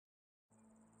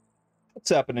What's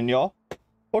happening, y'all?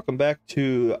 Welcome back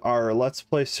to our Let's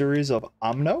Play series of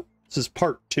Omno. This is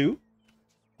part 2.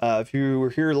 If you were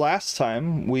here last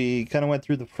time, we kind of went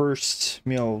through the first,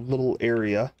 little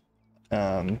area.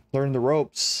 Learned the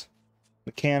ropes,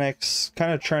 mechanics,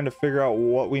 kind of trying to figure out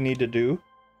what we need to do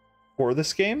for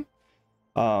this game.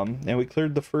 And we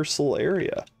cleared the first little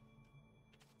area.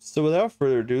 So without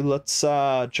further ado, let's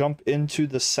jump into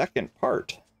the second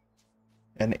part.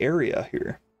 An area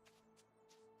here.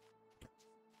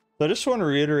 So I just want to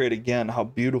reiterate again how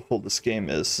beautiful this game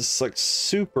is. It's like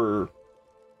super...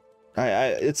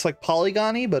 it's like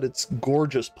polygony, but it's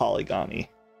gorgeous polygony.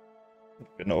 I don't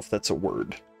even know if that's a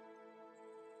word.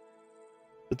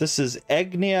 But this is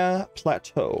Agneya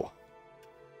Plateau.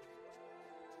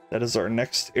 That is our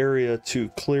next area to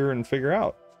clear and figure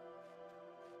out.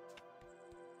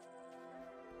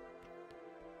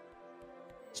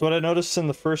 So what I noticed in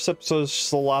the first episode is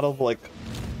just a lot of like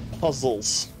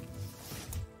puzzles.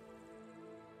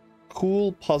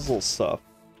 Cool puzzle stuff.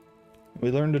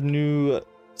 We learned a new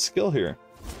skill here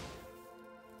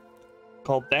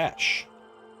called dash.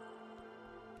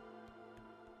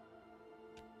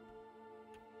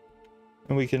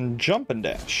 And we can jump and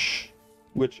dash,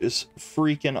 which is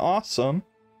freaking awesome.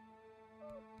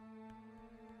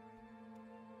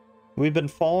 We've been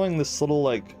following this little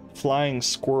like flying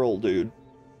squirrel dude.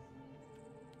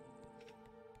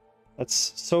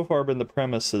 That's so far been the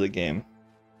premise of the game.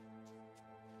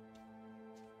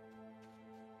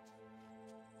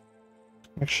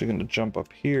 I'm actually going to jump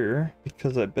up here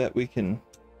because I bet we can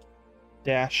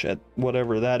dash at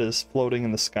whatever that is floating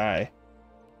in the sky.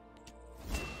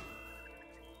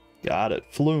 Got it.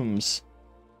 Flumes.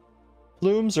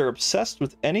 Flumes are obsessed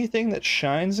with anything that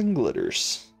shines and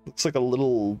glitters. Looks like a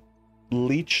little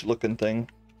leech looking thing.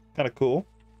 Kind of cool.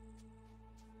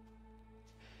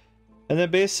 And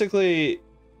then basically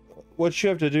what you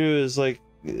have to do is like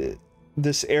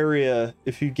this area,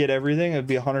 if you get everything, it'd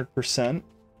be 100%.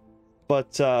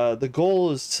 But the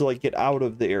goal is to like get out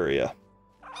of the area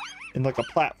in like a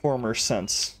platformer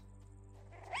sense.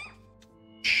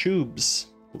 Shoobs.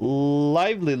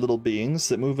 Lively little beings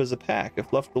that move as a pack.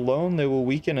 If left alone, they will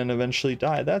weaken and eventually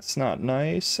die. That's not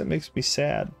nice. It makes me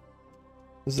sad.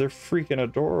 Because they're freaking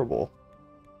adorable.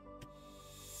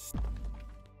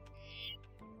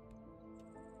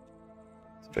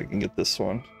 See if I can get this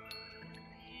one.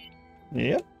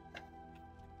 Yep.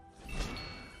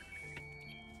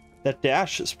 That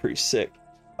dash is pretty sick.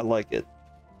 I like it.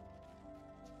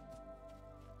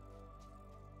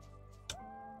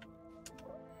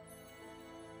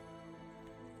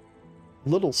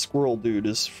 Little squirrel dude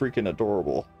is freaking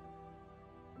adorable.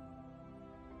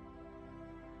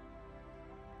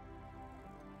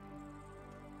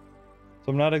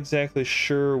 So I'm not exactly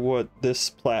sure what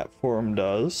this platform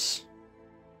does.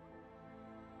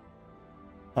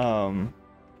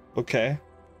 Okay.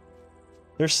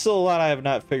 There's still a lot I have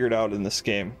not figured out in this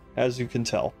game, as you can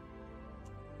tell.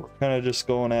 We're kind of just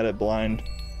going at it blind.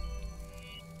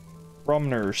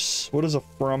 Frumners. What is a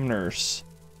frumners?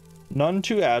 None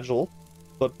too agile,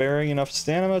 but bearing enough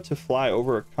stamina to fly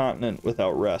over a continent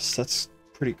without rest. That's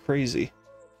pretty crazy.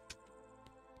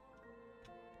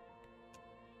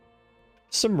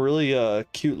 Some really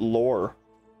cute lore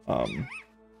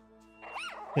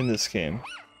in this game.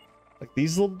 Like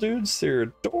these little dudes, they're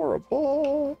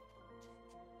adorable.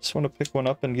 Just want to pick one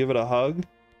up and give it a hug.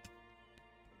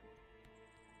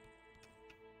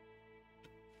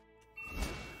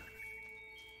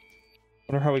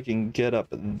 Wonder how we can get up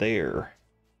there.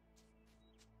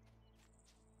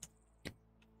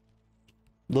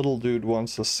 Little dude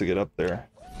wants us to get up there.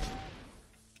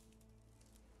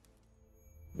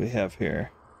 We have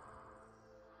here.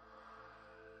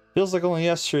 Feels like only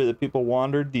yesterday that people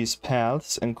wandered these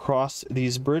paths and crossed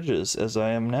these bridges as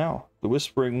I am now. The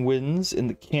whispering winds in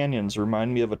the canyons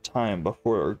remind me of a time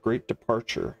before our great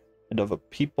departure and of a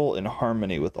people in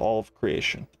harmony with all of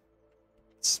creation.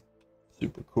 It's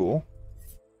super cool.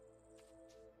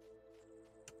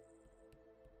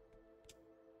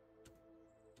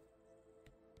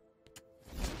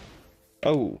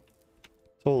 Oh,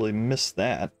 totally missed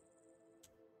that.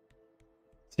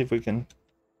 See if we can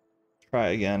try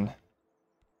again.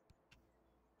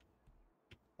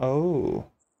 Oh.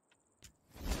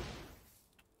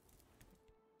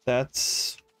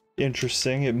 That's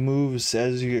interesting. It moves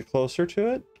as you get closer to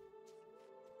it.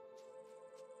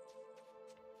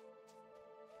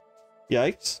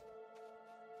 Yikes.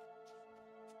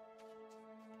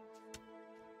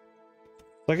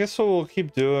 So I guess what we'll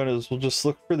keep doing is we'll just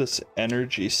look for this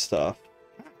energy stuff.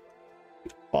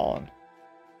 Fallen.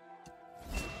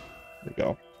 There we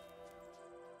go.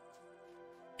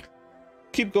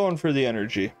 Keep going for the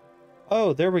energy.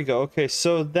 Oh, there we go. Okay,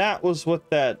 so that was what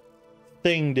that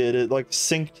thing did. It like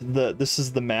synced the, this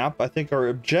is the map. I think our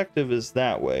objective is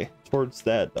that way, towards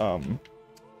that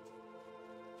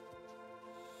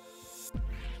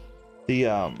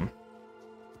the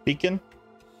beacon,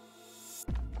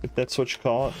 if that's what you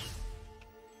call it.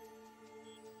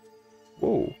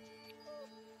 Whoa,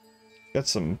 got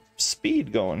some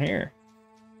speed going here.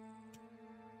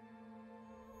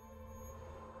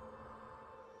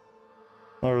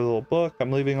 Another little book.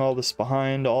 I'm leaving all this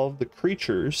behind, all of the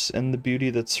creatures and the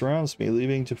beauty that surrounds me,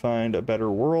 leaving to find a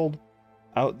better world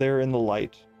out there in the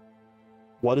light.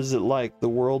 What is it like, the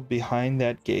world behind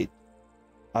that gate?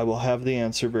 I will have the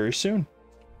answer very soon.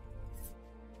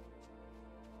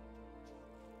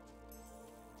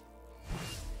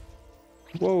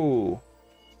 Whoa.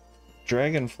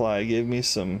 Dragonfly gave me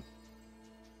some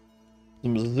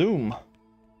zoom.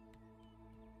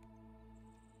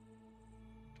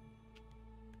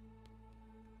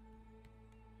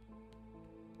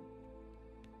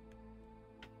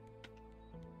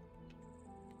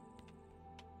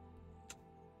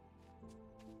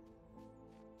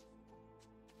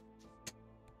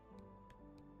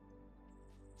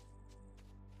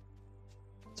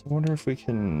 I wonder if we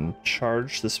can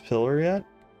charge this pillar yet.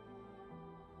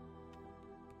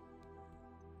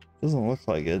 Doesn't look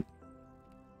like it.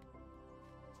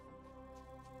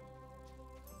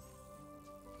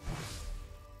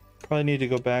 Probably need to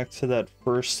go back to that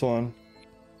first one.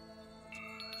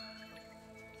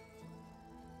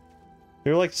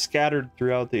 They're like scattered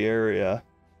throughout the area.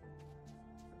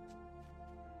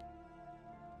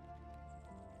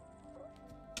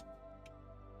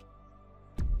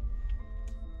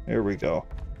 There we go.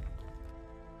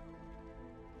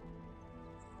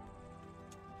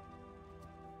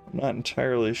 I'm not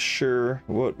entirely sure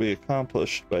what we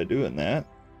accomplished by doing that.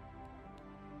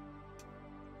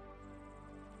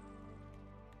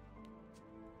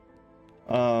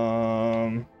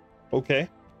 Okay.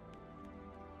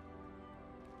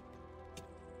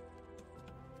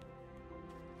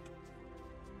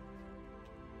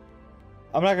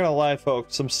 I'm not gonna lie,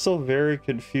 folks, I'm still very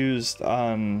confused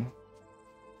on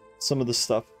some of the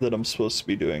stuff that I'm supposed to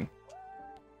be doing.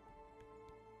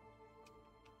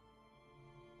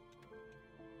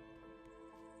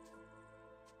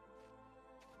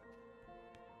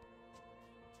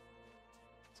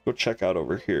 Let's go check out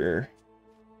over here.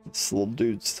 This little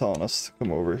dude's telling us to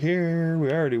come over here.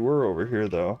 We already were over here,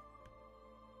 though.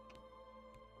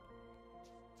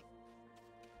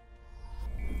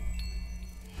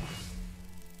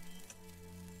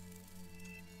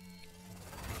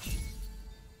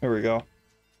 There we go.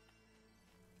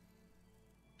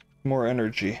 More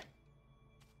energy.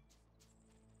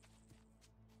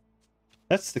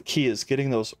 That's the key, is getting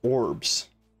those orbs.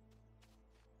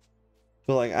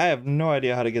 But like, I have no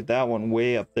idea how to get that one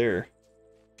way up there.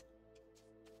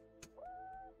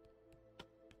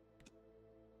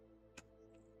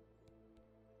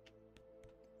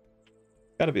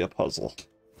 Gotta be a puzzle.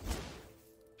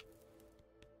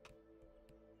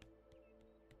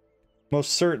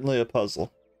 Most certainly a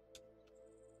puzzle.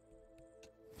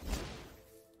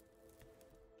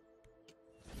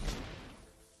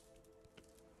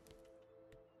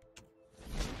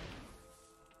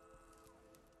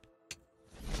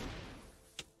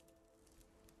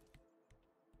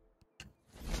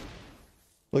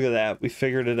 Look at that, we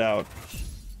figured it out.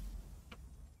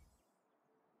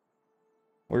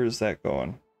 Where is that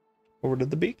going? Over to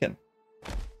the beacon.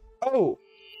 Oh!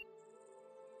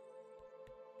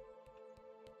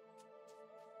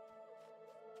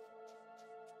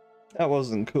 That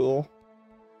wasn't cool.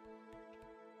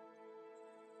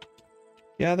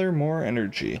 Gather more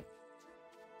energy.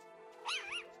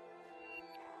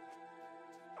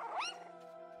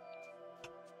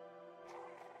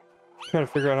 Trying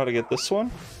to figure out how to get this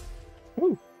one.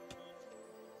 Ooh.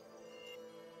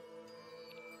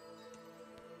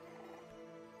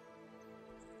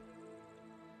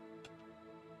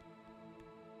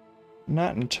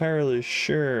 Not entirely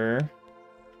sure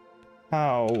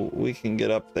how we can get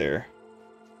up there.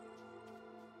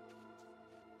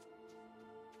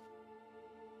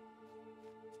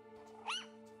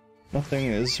 Nothing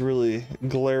is really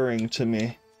glaring to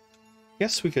me.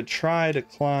 Guess we could try to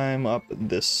climb up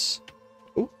this.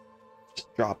 Ooh,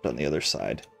 just dropped on the other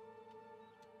side.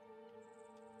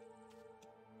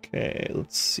 Okay,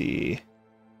 let's see.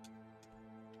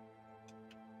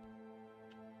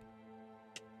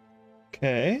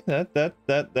 Okay,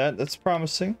 that's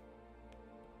promising.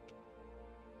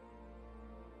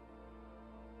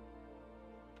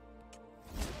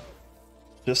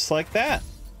 Just like that.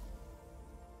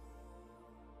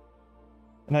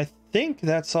 And I think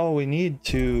that's all we need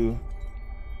to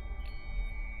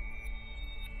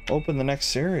open the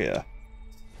next area.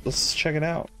 Let's check it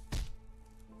out.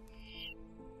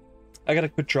 I gotta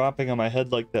quit dropping on my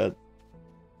head like that.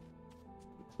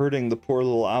 Hurting the poor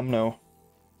little Omno.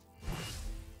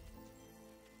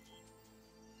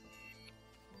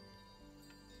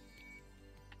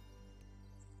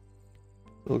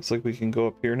 It looks like we can go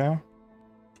up here now.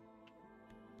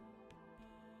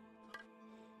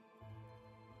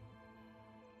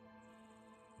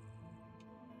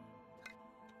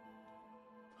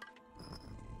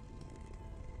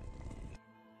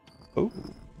 Oh,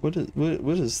 what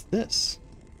is this?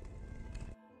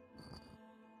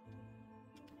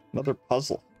 Another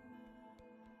puzzle.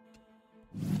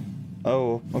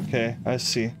 Oh, okay, I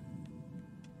see.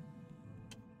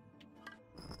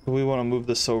 We want to move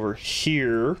this over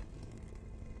here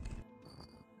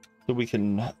so we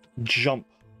can jump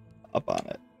up on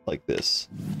it like this.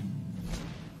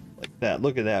 Like that.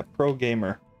 Look at that, pro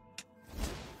gamer.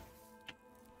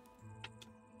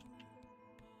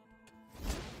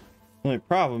 The only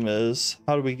problem is,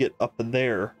 how do we get up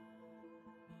there?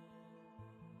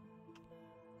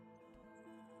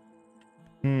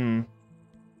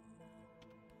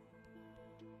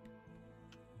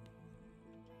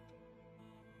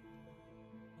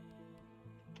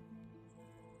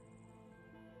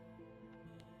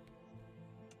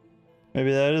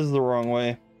 Maybe that is the wrong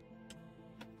way.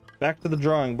 Back to the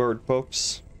drawing board,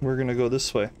 folks. We're gonna go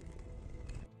this way.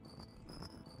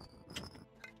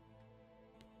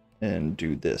 And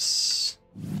do this.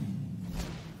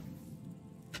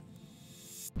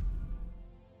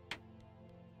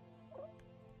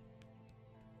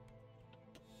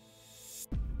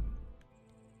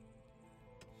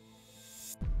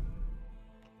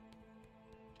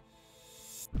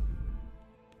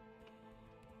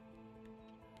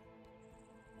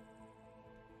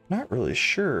 Not really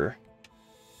sure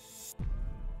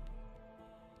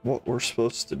what we're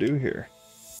supposed to do here.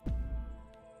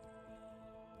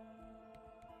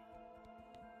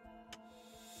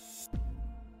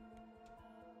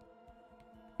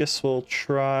 Guess we'll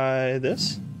try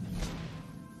this.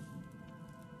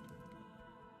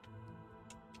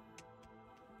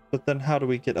 But then how do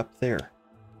we get up there?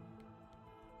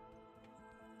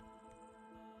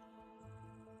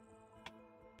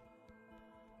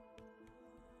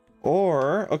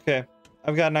 Or, okay,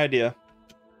 I've got an idea.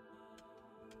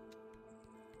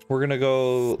 We're gonna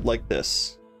go like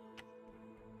this.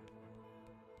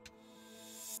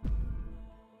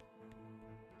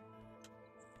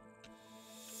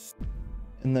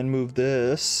 And then move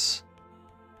this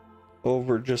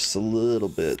over just a little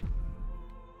bit.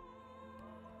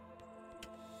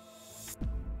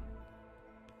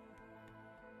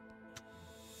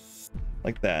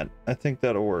 Like that. I think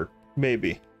that'll work.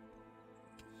 Maybe.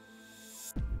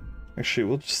 Actually,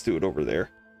 we'll just do it over there.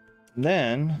 And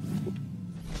then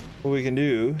what we can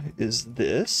do is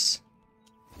this.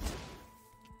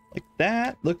 Like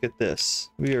that. Look at this.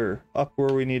 We are up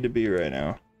where we need to be right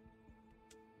now.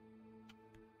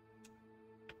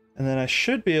 And then I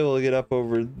should be able to get up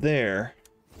over there.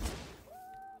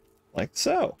 Like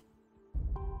so.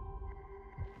 And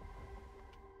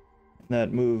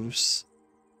that moves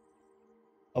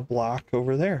a block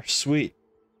over there. Sweet.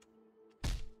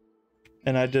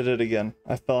 And I did it again.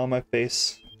 I fell on my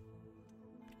face.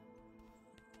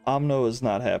 Omno is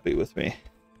not happy with me.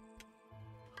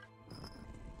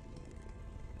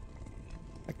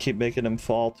 I keep making him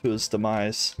fall to his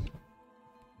demise.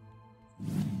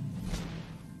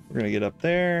 We're gonna get up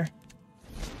there.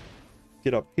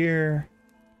 Get up here.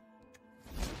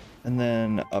 And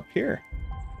then up here.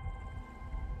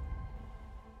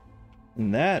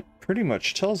 And that pretty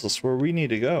much tells us where we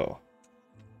need to go.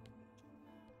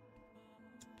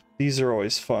 These are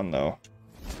always fun, though.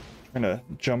 Trying to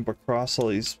jump across all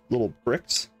these little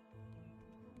bricks.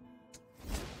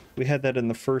 We had that in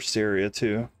the first area,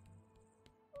 too.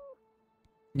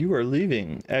 You are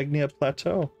leaving Agneya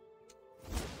Plateau.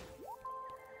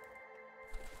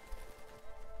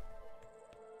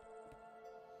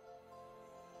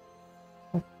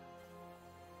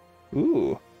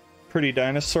 Ooh. Pretty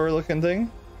dinosaur-looking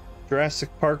thing.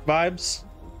 Jurassic Park vibes.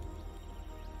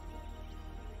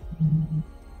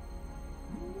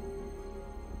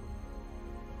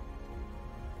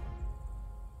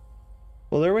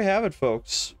 Well, there we have it,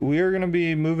 folks. We are going to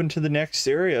be moving to the next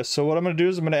area. So what I'm going to do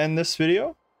is I'm going to end this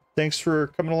video. Thanks for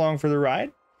coming along for the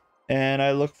ride. And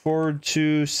I look forward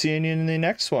to seeing you in the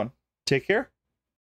next one. Take care.